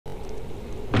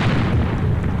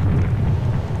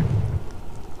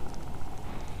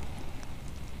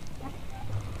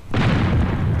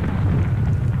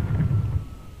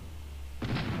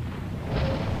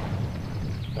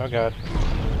Oh god.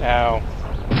 Ow.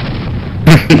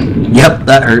 Yep,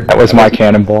 that hurt. That was my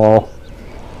cannonball.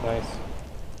 Nice.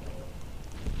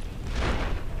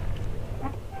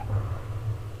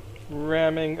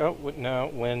 Ramming. Oh,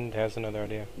 no. Wind has another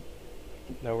idea.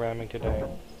 No ramming today.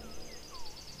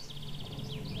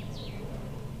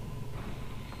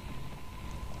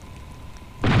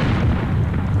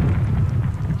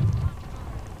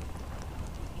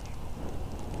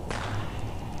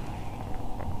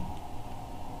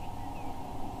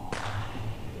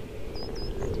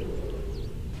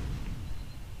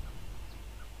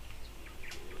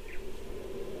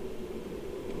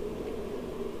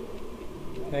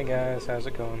 Hey guys, how's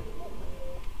it going?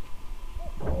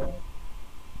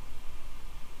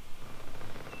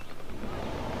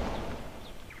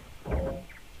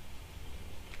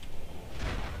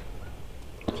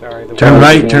 Sorry, the Turn wind,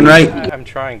 right, turn right. I'm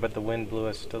trying, but the wind blew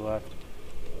us to the left.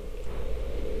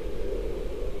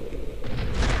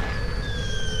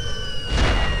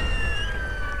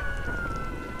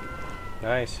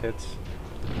 Nice hits.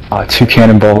 2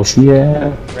 cannonballs,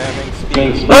 yeah. Ramming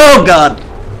speed. Oh god!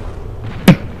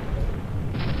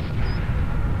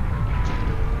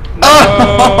 Oh!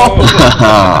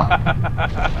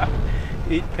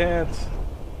 Eat pants.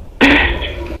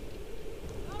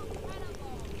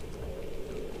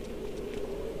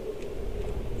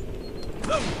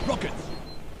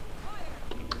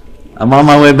 I'm on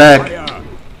my way back. It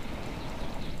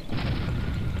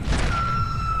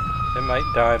might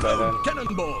die by then.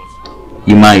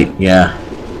 You might, yeah.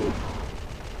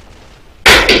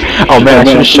 Oh man,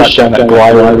 I should've shot down that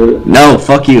glider. No,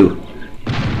 fuck you.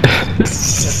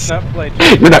 Let's not play.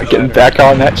 You're not getting back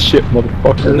on that shit,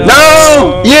 motherfucker.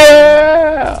 No!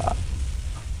 Yeah!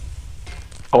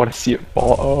 I wanna see it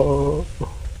fall.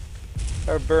 Oh.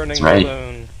 Our burning right.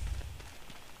 balloon.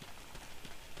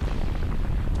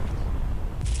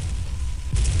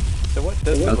 So what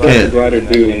does Okay. the glider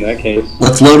do in that case?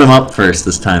 Let's load him up first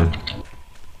this time.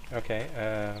 Okay,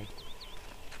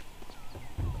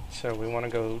 so we want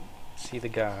to go see the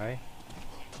guy.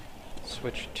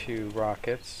 Switch to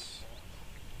rockets.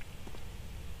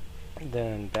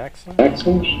 Then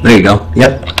backslash. There you go.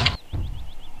 Yep.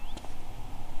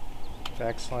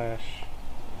 Backslash.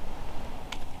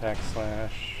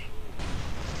 Backslash.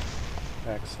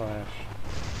 Backslash.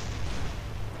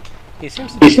 He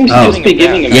seems to be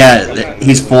giving him Yeah,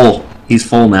 he's full. He's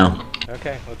full now.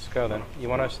 Okay, let's go then. You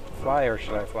want to fly or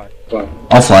should I fly?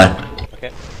 I'll fly. Okay.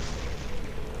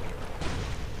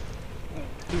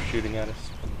 Who's shooting at us?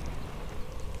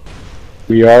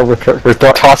 We're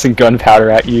tossing gunpowder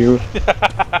at you.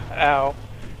 Ow.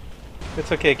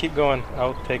 It's okay, keep going.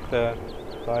 I'll take the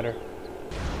glider.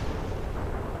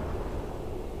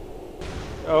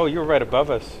 Oh, you're right above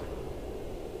us.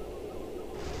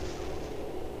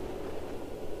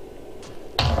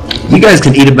 You guys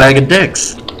can eat a bag of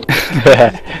dicks.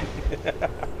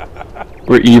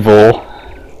 We're evil.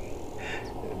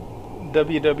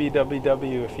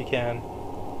 www if you can.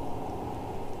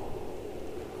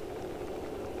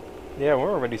 Yeah,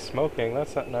 we're already smoking.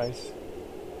 That's not nice.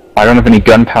 I don't have any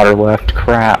gunpowder left.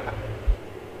 Crap.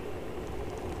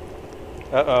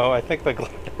 Uh-oh, I think the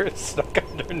glider is stuck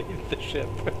underneath the ship.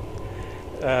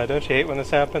 Don't you hate when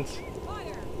this happens?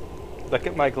 Look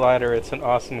at my glider. It's an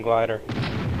awesome glider.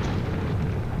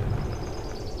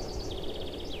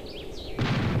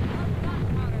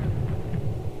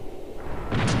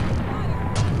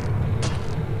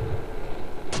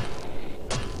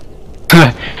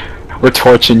 We're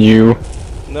torching you.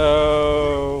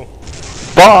 No.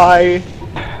 Bye!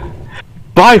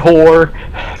 Bye, whore!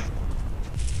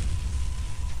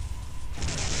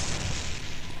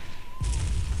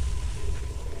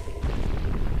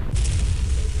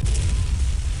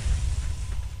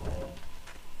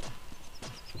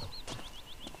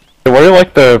 What do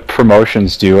like the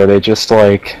promotions do? Are they just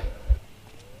like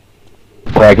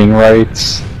bragging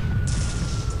rights?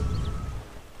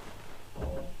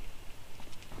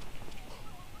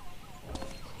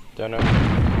 Don't know.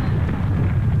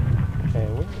 Okay,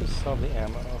 where is all the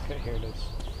ammo? Okay, here it is.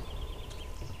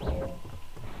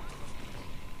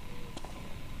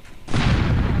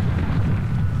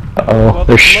 Uh-oh, Well,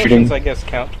 the they're promotions, shooting. I guess,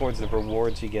 count towards the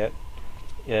rewards you get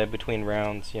between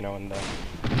rounds, you know, and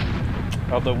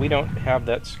although we don't have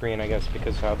that screen, I guess,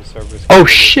 because of how the server is Oh configured.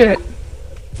 shit!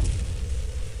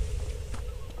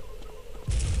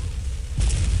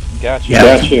 Gotcha.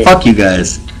 Yeah, fuck you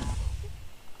guys.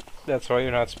 That's why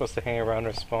you're not supposed to hang around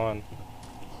or spawn.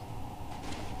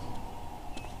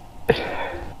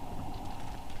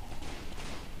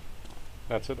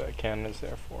 That's what that cannon is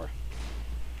there for.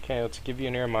 Okay, let's give you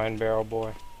an air mine barrel,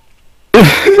 boy.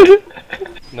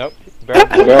 Nope. Barrel.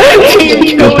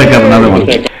 Go pick up another one.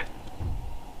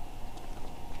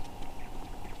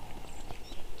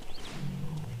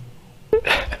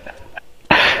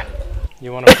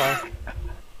 You wanna fly?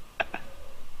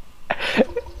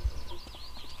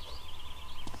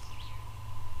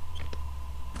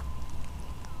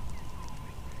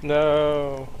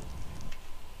 No.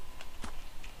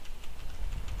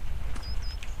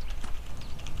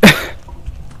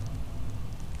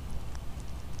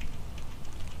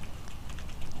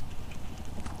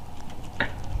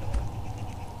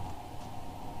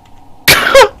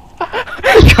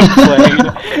 Complain.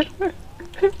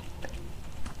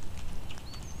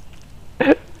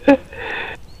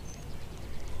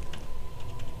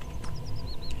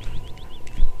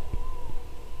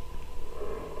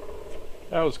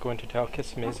 I was going to tell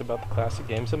Kissimmee about the Classic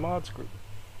Games and Mods group.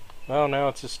 Well, now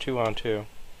it's just 2-on-2.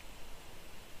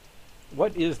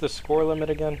 What is the score limit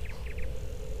again?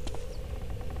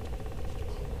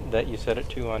 That you set it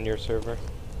to on your server?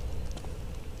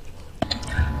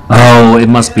 Oh, it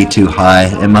must be too high.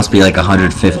 It must be like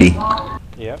 150.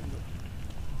 Yep.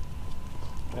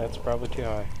 That's probably too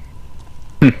high.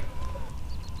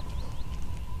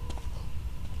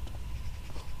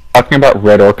 Talking about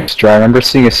Red Orchestra, I remember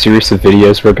seeing a series of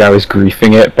videos where a guy was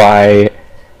griefing it by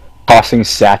tossing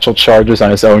satchel charges on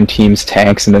his own team's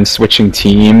tanks and then switching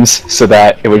teams so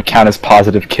that it would count as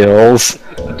positive kills.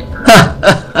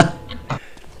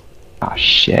 Oh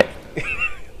shit.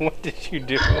 What did you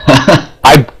do?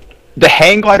 The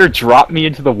hang glider dropped me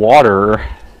into the water.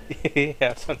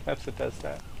 Yeah, sometimes it does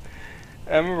that.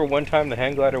 I remember one time the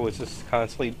hang glider was just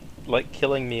constantly, like,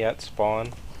 killing me at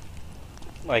spawn.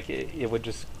 Like, it would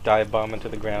just dive bomb into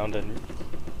the ground and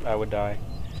I would die.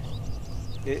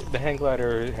 The hang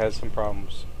glider has some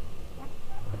problems.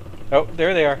 Oh,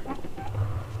 there they are.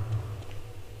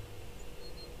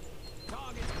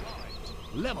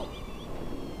 Level.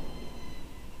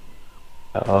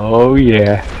 Oh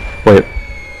yeah. Wait,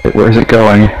 where's it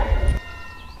going?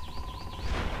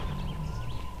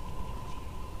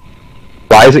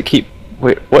 Why does it keep...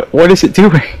 Wait, what is it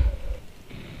doing?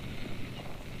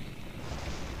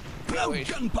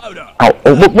 Gunpowder. Oh,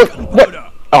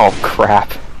 what? Oh,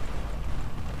 crap.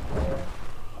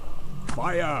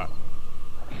 Fire.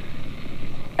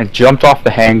 I jumped off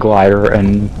the hang glider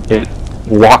and it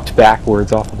walked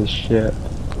backwards off of the ship.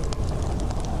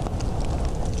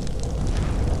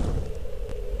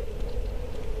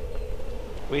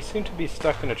 We seem to be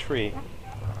stuck in a tree.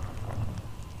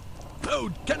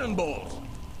 Load cannonballs.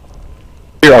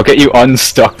 Here, I'll get you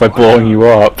unstuck by blowing you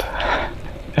up.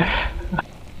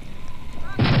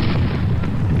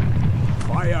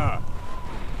 Fire.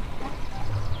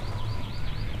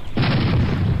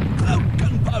 Load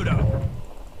gunpowder.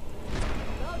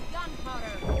 Load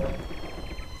gunpowder.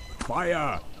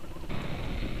 Fire.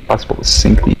 Possible to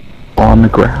sink the on the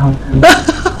ground.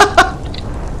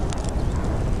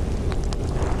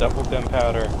 Double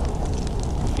gunpowder.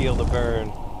 Feel the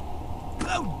burn.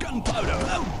 Load gunpowder.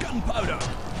 Load gunpowder.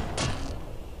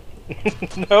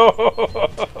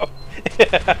 No!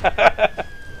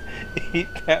 Eat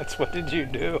pants, what did you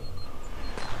do?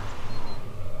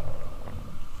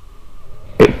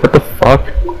 Wait, what the fuck?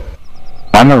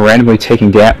 I'm randomly taking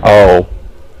down. Oh,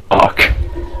 fuck!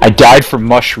 I died from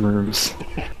mushrooms.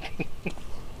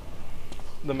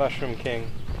 The Mushroom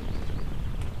King.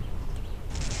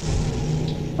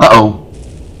 Uh-oh.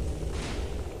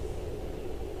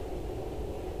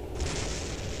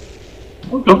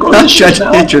 Don't go that shit.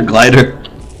 Hit your glider.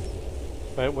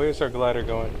 Wait, where's our glider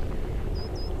going?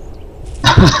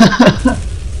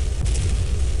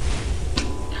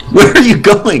 Where are you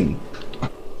going?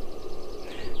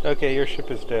 Okay, your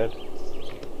ship is dead.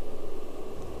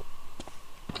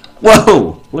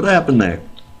 Whoa! What happened there?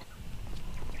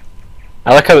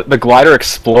 I like how the glider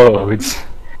explodes.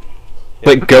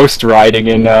 Like ghost riding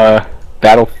in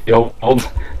Battlefield.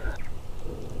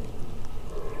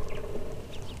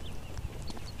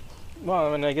 Well,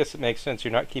 I mean, I guess it makes sense.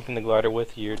 You're not keeping the glider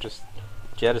with you. You're just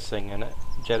jettisoning it,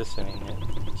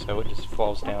 so it just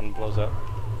falls down and blows up.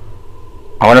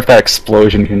 I wonder if that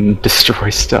explosion can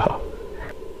destroy stuff.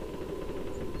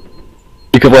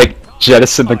 You could like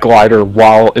jettison the glider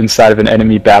while inside of an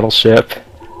enemy battleship.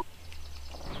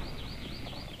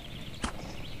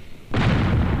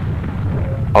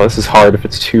 Oh, this is hard if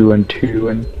it's 2 and 2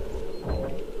 and...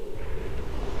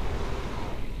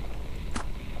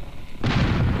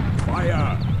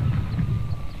 Fire.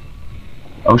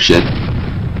 Oh shit.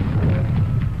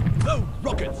 Load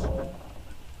rockets.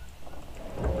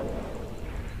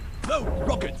 Load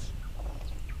rockets.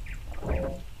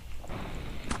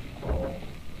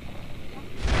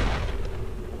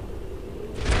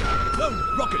 Load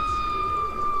rockets.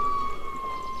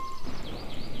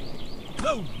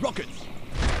 Load rockets.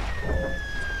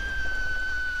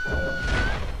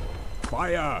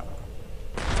 Fire.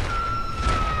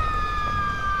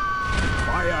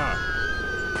 Fire.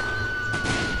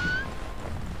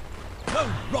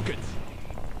 Load rockets.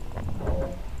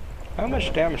 How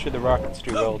much damage do the rockets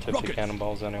do Load relative to rockets.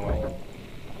 cannonballs anyway?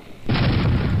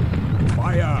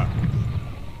 Fire.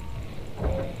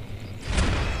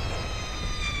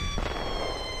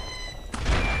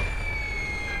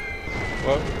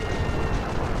 Well,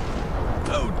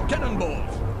 Load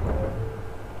cannonballs.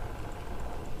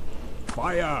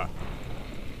 Fire.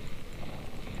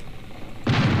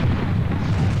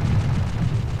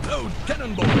 Load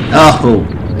cannonballs.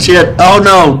 Oh, shit. Oh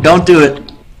no, don't do it.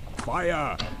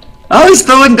 Fire. Oh, he's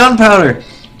throwing gunpowder.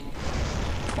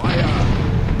 Fire.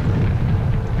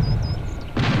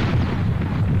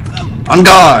 On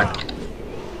guard.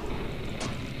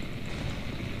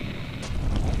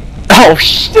 Oh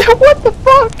shit! What the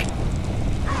fuck?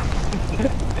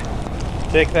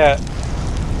 take that.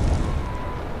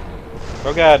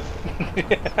 Oh god.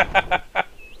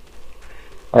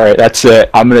 Alright, that's it.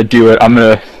 I'm gonna do it. I'm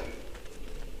gonna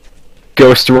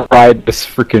ghost ride this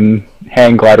freaking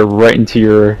hang glider right into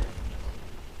your.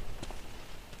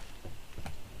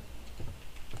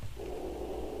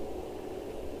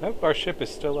 Oh, our ship is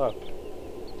still up.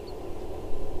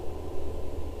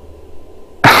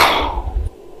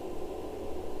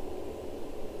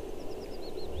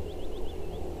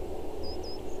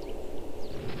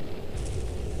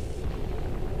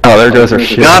 Oh, there goes our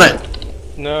ship. Got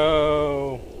it.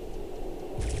 No.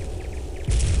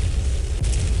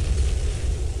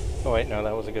 Oh wait, no,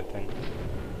 that was a good thing.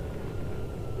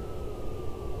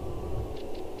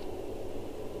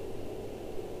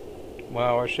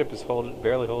 Wow, our ship is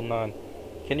barely holding on.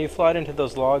 Can you fly it into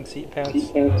those log seat pants?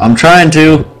 I'm trying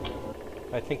to.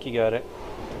 I think you got it.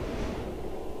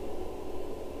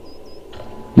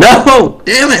 No!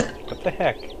 Damn it! What the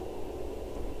heck?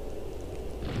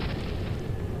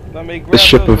 Let me grab The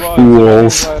ship those of logs and hang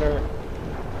fools. glider.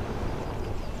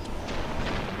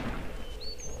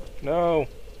 No!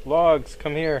 Logs,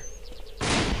 come here.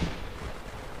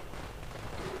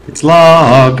 It's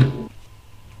log.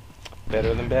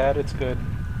 Better than bad, it's good.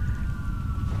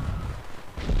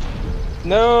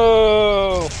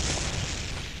 No!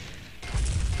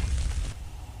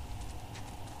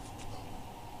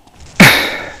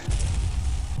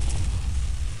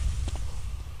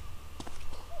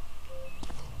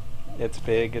 It's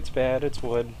big, it's bad, it's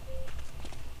wood.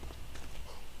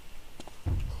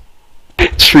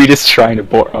 Treat is trying to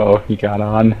board. Oh, he got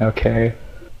on. Okay.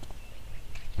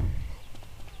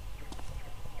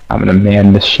 I'm gonna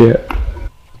man this ship.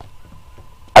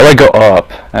 I would go up.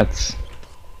 That's.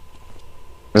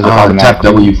 Or is it Tap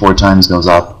automatically? W 4 times goes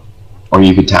up. Or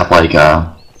you could tap like,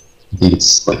 I think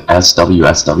it's like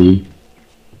SW.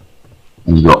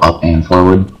 And you go up and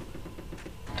forward.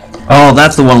 Oh,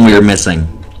 that's the one we were missing.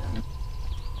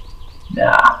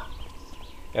 Yeah,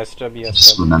 SW,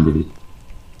 just SW. remembered it.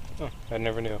 Oh, I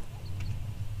never knew.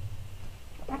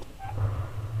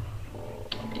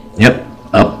 Yep,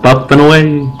 up and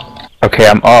away. Okay,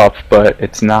 I'm up, but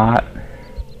it's not.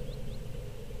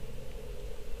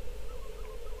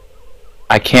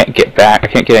 I can't get back. I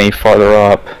can't get any farther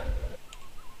up.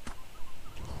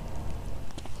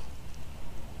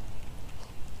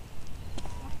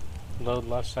 Load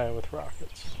left side with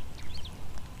rockets.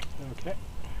 Okay.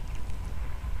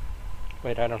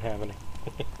 Wait, I don't have any.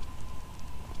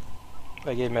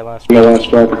 I gave my last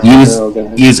rocket.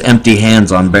 Use empty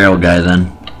hands on barrel guy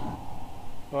then.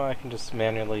 Well, I can just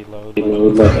manually load.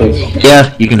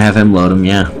 Yeah, you can have him load them.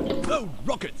 Yeah. Load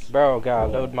rockets. Barrel guy,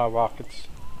 load my rockets.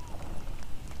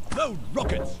 Load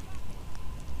rockets.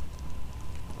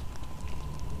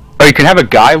 Oh, you can have a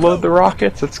guy load the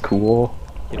rockets? That's cool.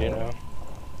 You didn't know?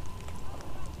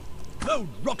 Load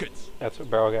rockets. That's what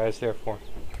barrel guy is there for.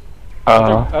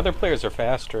 Uh, Other players are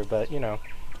faster, but you know,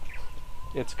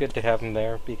 it's good to have them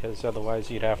there because otherwise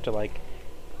you'd have to like,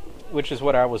 which is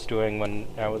what I was doing when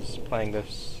I was playing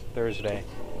this Thursday,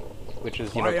 which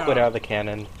is you know Fire. quit out of the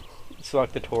cannon,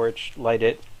 select the torch, light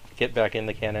it, get back in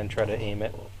the cannon, try to aim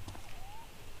it,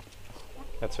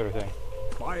 that sort of thing.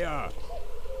 Fire.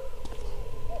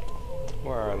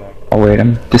 Where are they? oh wait,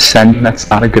 I'm descending. That's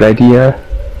not a good idea.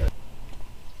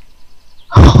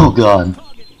 Oh god.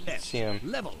 Target left. See 'em.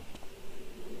 Level.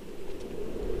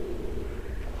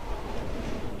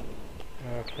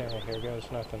 Okay, here goes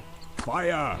nothing.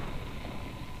 Fire.